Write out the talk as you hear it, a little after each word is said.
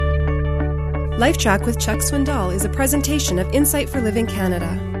LifeTrac with Chuck Swindoll is a presentation of Insight for Living Canada.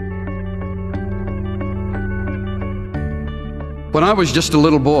 When I was just a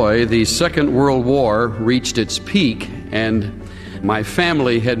little boy, the Second World War reached its peak, and my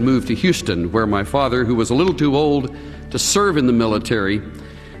family had moved to Houston, where my father, who was a little too old to serve in the military,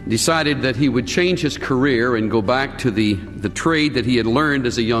 decided that he would change his career and go back to the trade that he had learned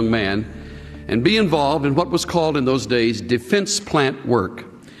as a young man and be involved in what was called in those days defense plant work.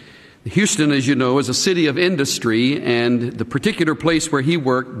 Houston, as you know, is a city of industry, and the particular place where he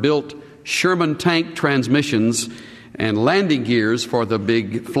worked built Sherman tank transmissions and landing gears for the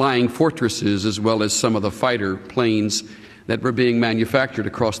big flying fortresses, as well as some of the fighter planes that were being manufactured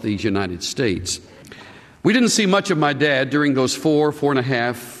across these United States. We didn't see much of my dad during those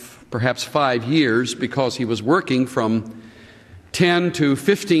 4.5, perhaps 5 years, because he was working from 10 to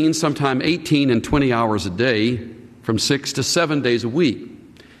 15, sometime 18 and 20 hours a day, from 6 to 7 days a week.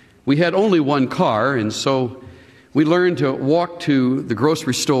 We had only one car, and so we learned to walk to the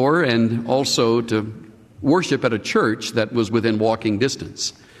grocery store and also to worship at a church that was within walking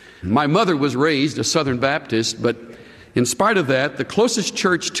distance. My mother was raised a Southern Baptist, but in spite of that, the closest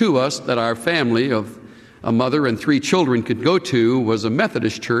church to us that our family of a mother and 3 children could go to was a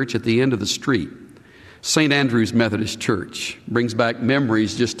Methodist church at the end of the street. St. Andrew's Methodist Church. Brings back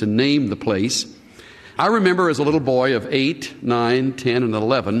memories just to name the place. I remember as a little boy of 8, 9, 10, and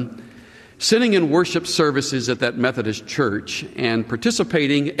 11, sitting in worship services at that Methodist church and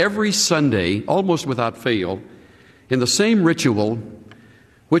participating every Sunday, almost without fail, in the same ritual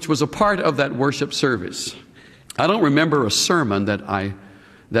which was a part of that worship service. I don't remember a sermon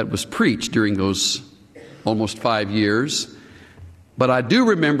that was preached during those almost 5 years, but I do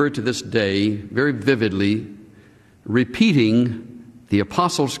remember to this day very vividly repeating the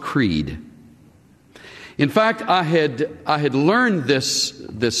Apostles' Creed. In fact, I had learned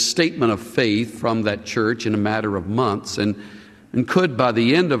this statement of faith from that church in a matter of months and could, by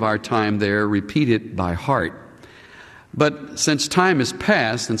the end of our time there, repeat it by heart. But since time has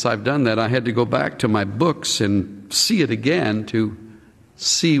passed, since I've done that, I had to go back to my books and see it again to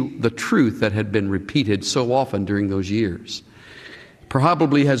see the truth that had been repeated so often during those years.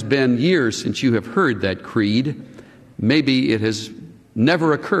 Probably has been years since you have heard that creed. Maybe it has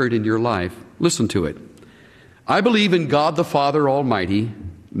never occurred in your life. Listen to it. I believe in God the Father Almighty,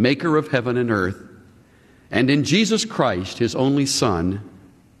 maker of heaven and earth, and in Jesus Christ, his only Son,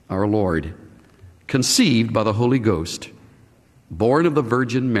 our Lord, conceived by the Holy Ghost, born of the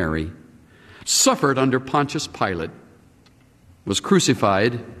Virgin Mary, suffered under Pontius Pilate, was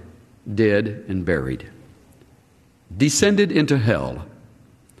crucified, dead, and buried, descended into hell.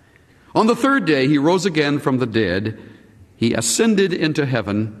 On the 3rd day, he rose again from the dead. He ascended into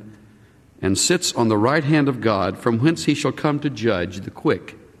heaven and sits on the right hand of God, from whence he shall come to judge the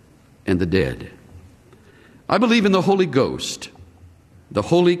quick and the dead. I believe in the Holy Ghost, the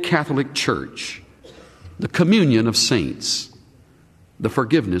Holy Catholic Church, the communion of saints, the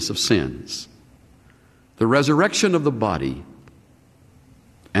forgiveness of sins, the resurrection of the body,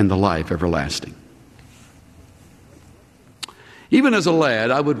 and the life everlasting. Even as a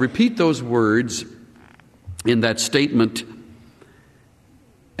lad, I would repeat those words in that statement,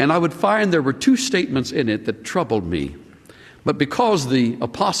 and I would find there were 2 statements in it that troubled me. But because the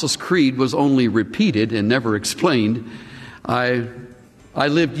Apostles' Creed was only repeated and never explained, I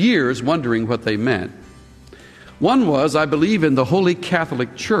lived years wondering what they meant. One was, I believe in the Holy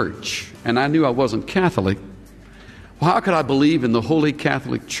Catholic Church, and I knew I wasn't Catholic. Well, how could I believe in the Holy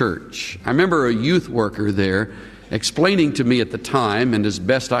Catholic Church? I remember a youth worker there explaining to me at the time, and as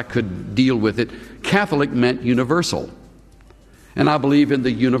best I could deal with it, Catholic meant universal. And I believe in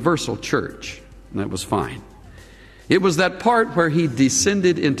the universal church. And that was fine. It was that part where he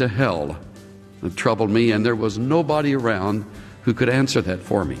descended into hell that troubled me, and there was nobody around who could answer that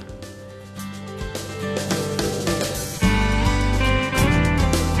for me.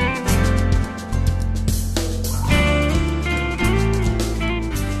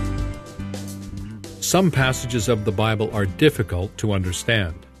 Some passages of the Bible are difficult to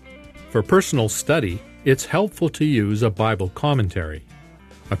understand. For personal study, it's helpful to use a Bible commentary.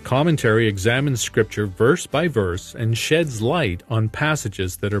 A commentary examines Scripture verse by verse and sheds light on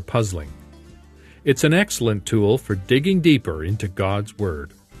passages that are puzzling. It's an excellent tool for digging deeper into God's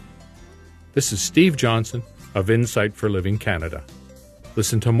Word. This is Steve Johnson of Insight for Living Canada.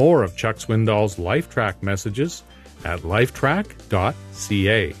 Listen to more of Chuck Swindoll's LifeTrac messages at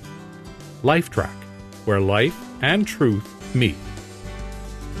lifetrac.ca. LifeTrac, where life and truth meet.